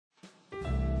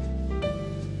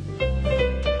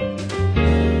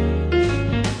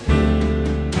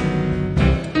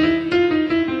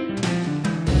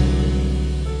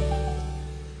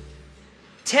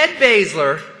Ted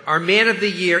Baseler, our Man of the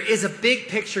Year, is a big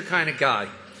picture kind of guy.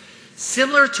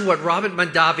 Similar to what Robert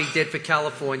Mondavi did for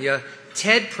California,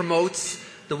 Ted promotes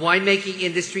the winemaking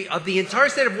industry of the entire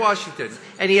state of Washington,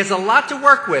 and he has a lot to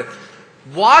work with.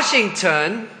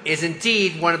 Washington is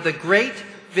indeed one of the great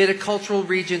viticultural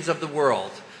regions of the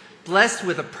world, blessed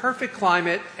with a perfect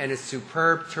climate and a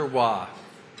superb terroir.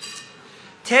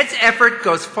 Ted's effort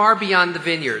goes far beyond the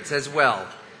vineyards as well.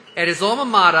 At his alma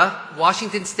mater,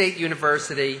 Washington State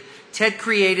University, Ted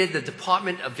created the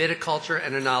Department of Viticulture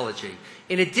and Enology.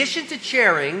 In addition to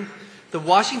chairing the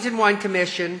Washington Wine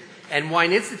Commission and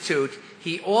Wine Institute,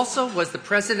 he also was the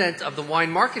president of the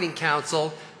Wine Marketing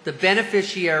Council, the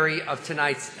beneficiary of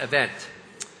tonight's event.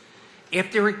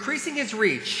 After increasing his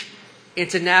reach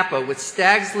into Napa with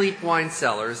Stag's Leap wine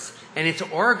cellars and into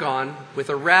Oregon with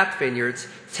Arath vineyards,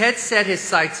 Ted set his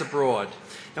sights abroad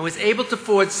and was able to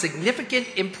forge significant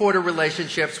importer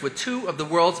relationships with two of the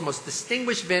world's most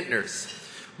distinguished vintners,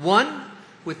 one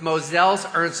with Moselle's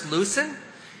Ernst Lucen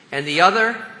and the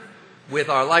other with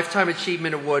our Lifetime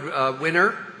Achievement Award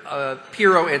winner,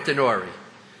 Piero Antinori.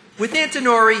 With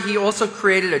Antinori, he also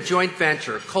created a joint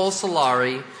venture, Col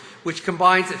Solari, which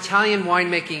combines Italian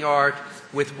winemaking art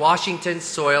with Washington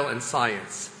soil and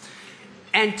science.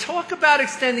 And talk about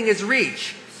extending his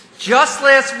reach. Just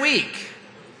last week,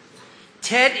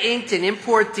 Ted inked an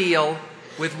import deal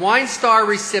with Wine Star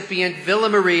recipient Villa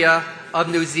Maria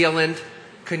of New Zealand.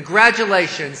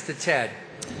 Congratulations to Ted.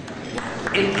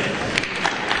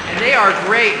 And they are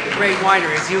great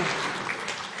wineries, as you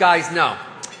guys know.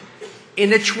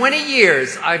 In the 20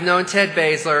 years I've known Ted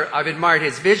Baseler, I've admired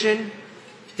his vision,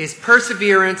 his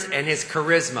perseverance, and his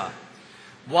charisma.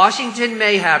 Washington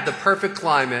may have the perfect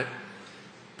climate,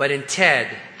 but in Ted,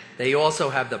 they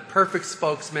also have the perfect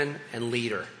spokesman and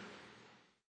leader.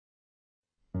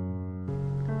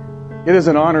 It is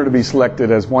an honor to be selected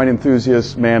as Wine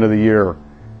Enthusiast Man of the Year.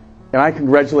 And I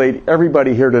congratulate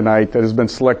everybody here tonight that has been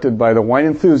selected by the Wine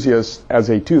Enthusiast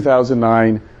as a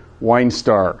 2009 Wine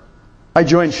Star. I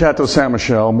joined Chateau Ste.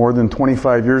 Michelle more than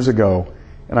 25 years ago,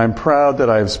 and I'm proud that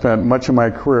I have spent much of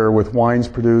my career with wines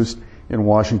produced in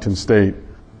Washington State.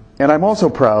 And I'm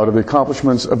also proud of the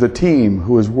accomplishments of the team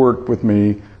who has worked with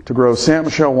me to grow Ste.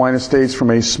 Michelle Wine Estates from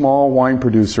a small wine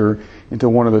producer into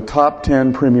one of the top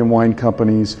 10 premium wine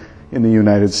companies in the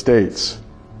United States.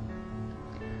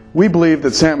 We believe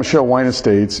that Ste. Michelle Wine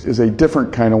Estates is a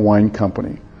different kind of wine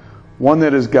company, one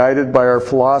that is guided by our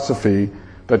philosophy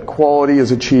that quality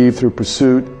is achieved through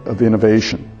pursuit of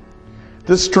innovation.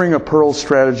 This string of pearls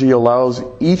strategy allows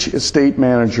each estate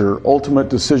manager ultimate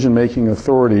decision-making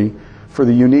authority for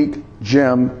the unique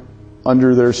gem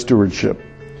under their stewardship.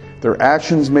 Their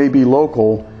actions may be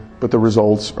local, but the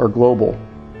results are global.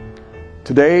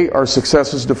 Today, our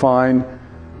success is defined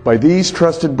by these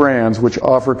trusted brands which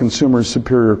offer consumers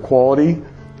superior quality,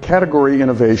 category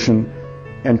innovation,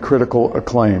 and critical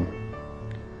acclaim.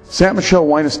 Ste. Michelle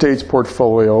Wine Estates'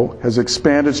 portfolio has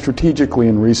expanded strategically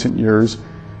in recent years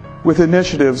with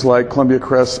initiatives like Columbia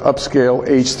Crest's upscale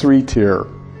H3 tier,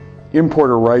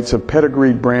 importer rights of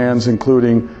pedigreed brands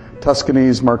including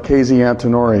Tuscany's Marchesi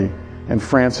Antinori and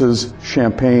France's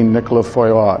Champagne Nicolas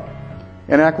Feuillot,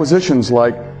 and acquisitions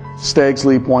like Stag's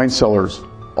Leap wine cellars,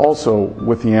 also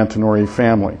with the Antinori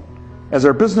family. As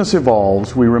our business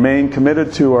evolves, we remain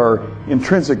committed to our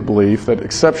intrinsic belief that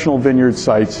exceptional vineyard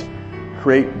sites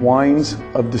create wines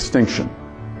of distinction.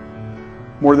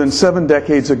 More than 7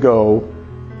 decades ago,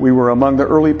 we were among the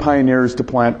early pioneers to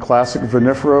plant classic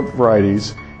vinifera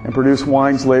varieties and produce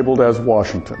wines labeled as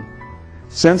Washington.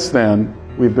 Since then,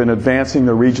 we've been advancing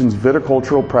the region's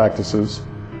viticultural practices,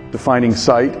 defining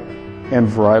site and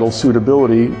varietal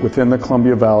suitability within the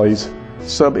Columbia Valley's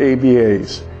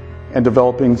sub-ABAs, and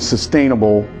developing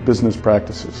sustainable business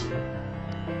practices.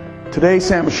 Today,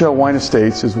 Ste. Michelle Wine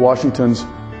Estates is Washington's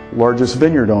largest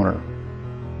vineyard owner.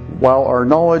 While our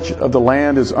knowledge of the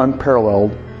land is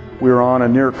unparalleled, we are on a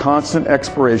near constant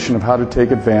exploration of how to take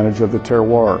advantage of the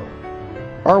terroir.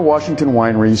 Our Washington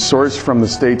wineries source from the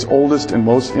state's oldest and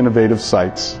most innovative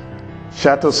sites.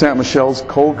 Chateau Ste. Michelle's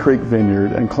Cold Creek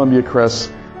Vineyard and Columbia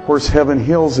Crest's Horse Heaven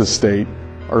Hills Estate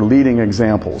are leading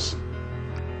examples.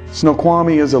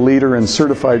 Snoqualmie is a leader in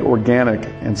certified organic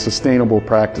and sustainable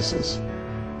practices.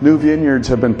 New vineyards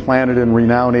have been planted in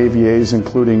renowned AVAs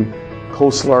including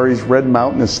Col Solari's Red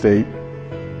Mountain Estate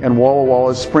and Walla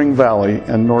Walla's Spring Valley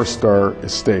and North Star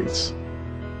Estates.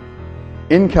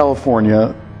 In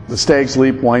California, the Stag's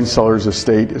Leap Wine Cellars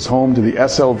Estate is home to the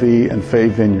SLV and Fay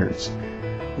Vineyards,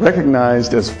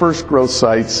 recognized as first growth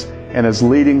sites and as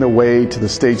leading the way to the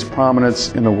state's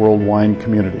prominence in the world wine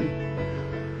community.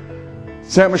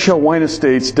 Ste. Michelle Wine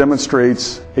Estates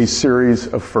demonstrates a series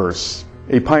of firsts.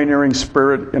 a pioneering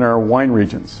spirit in our wine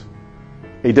regions,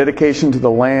 a dedication to the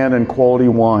land and quality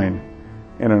wine,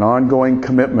 and an ongoing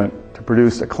commitment to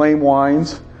produce acclaimed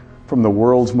wines from the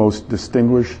world's most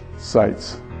distinguished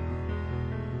sites.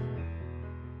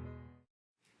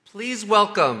 Please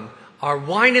welcome our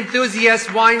wine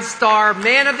enthusiast, wine star,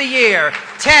 man of the year,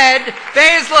 Ted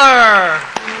Baseler.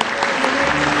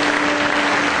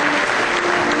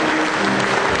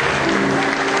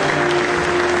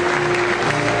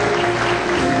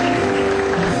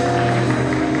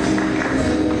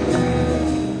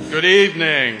 Good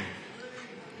evening.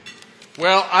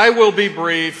 Well, I will be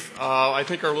brief. I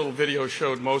think our little video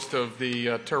showed most of the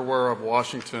terroir of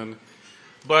Washington.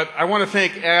 But I want to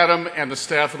thank Adam and the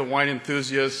staff of the Wine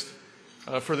Enthusiast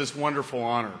for this wonderful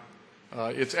honor.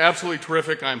 It's absolutely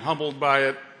terrific. I'm humbled by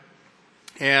it.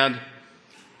 And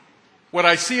what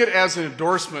I see it as an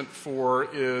endorsement for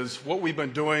is what we've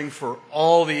been doing for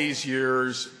all these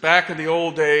years. Back in the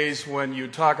old days when you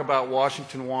talk about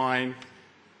Washington wine,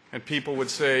 and people would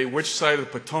say, which side of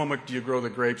the Potomac do you grow the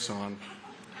grapes on?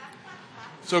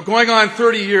 So going on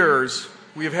 30 years,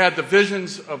 we have had the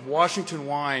visions of Washington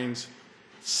wines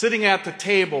sitting at the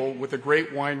table with the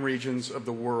great wine regions of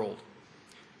the world.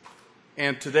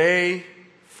 And today,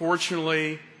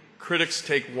 fortunately, critics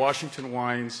take Washington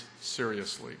wines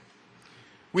seriously.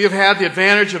 We have had the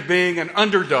advantage of being an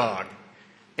underdog,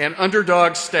 and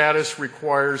underdog status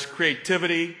requires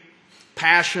creativity,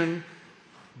 passion,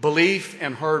 belief,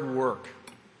 and hard work.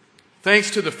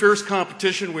 Thanks to the fierce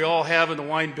competition we all have in the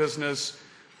wine business,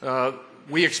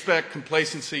 we expect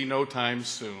complacency no time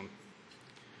soon.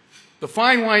 The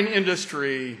fine wine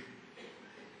industry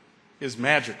is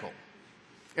magical,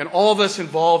 and all of us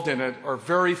involved in it are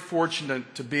very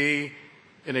fortunate to be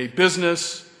in a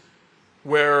business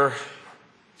where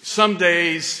some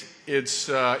days it's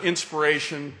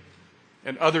inspiration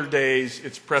and other days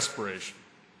it's perspiration.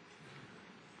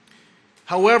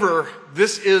 However,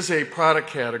 this is a product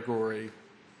category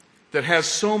that has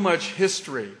so much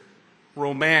history,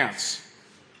 romance.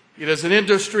 It is an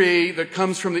industry that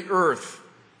comes from the earth.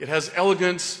 It has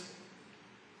elegance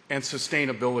and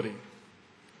sustainability.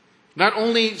 Not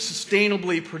only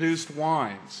sustainably produced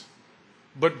wines,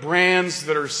 but brands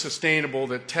that are sustainable,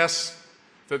 that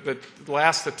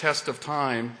last the test of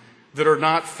time, that are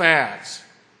not fads.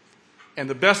 And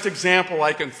the best example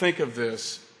I can think of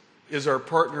this is our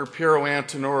partner Piero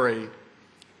Antinori,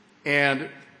 and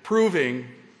proving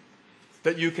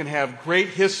that you can have great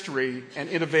history and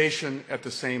innovation at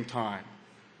the same time.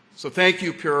 So thank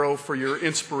you, Piero, for your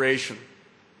inspiration.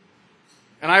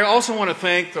 And I also want to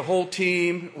thank the whole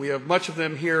team. We have much of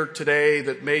them here today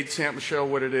that made Saint Michel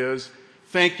what it is.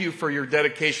 Thank you for your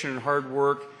dedication and hard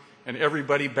work, and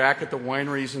everybody back at the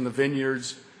wineries and the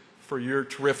vineyards for your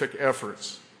terrific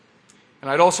efforts. And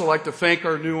I'd also like to thank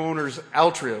our new owners,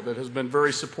 Altria, that has been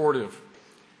very supportive,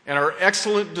 and our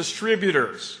excellent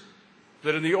distributors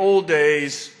that in the old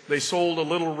days, they sold a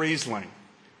little Riesling.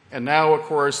 And now, of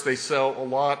course, they sell a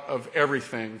lot of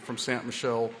everything from Saint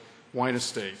Michel Wine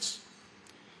Estates.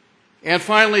 And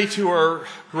finally, to our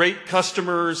great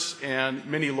customers and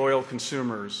many loyal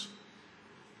consumers.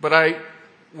 But I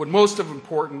would most of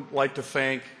important like to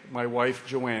thank my wife,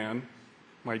 Joanne,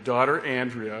 my daughter,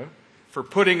 Andrea, for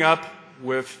putting up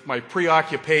with my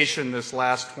preoccupation this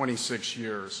last 26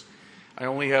 years. I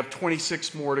only have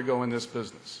 26 more to go in this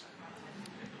business.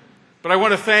 But I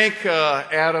want to thank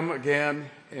Adam again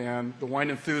and the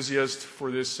Wine Enthusiast for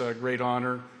this great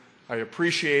honor. I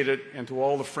appreciate it, and to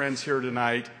all the friends here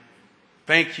tonight,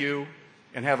 thank you,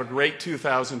 and have a great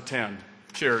 2010.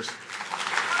 Cheers.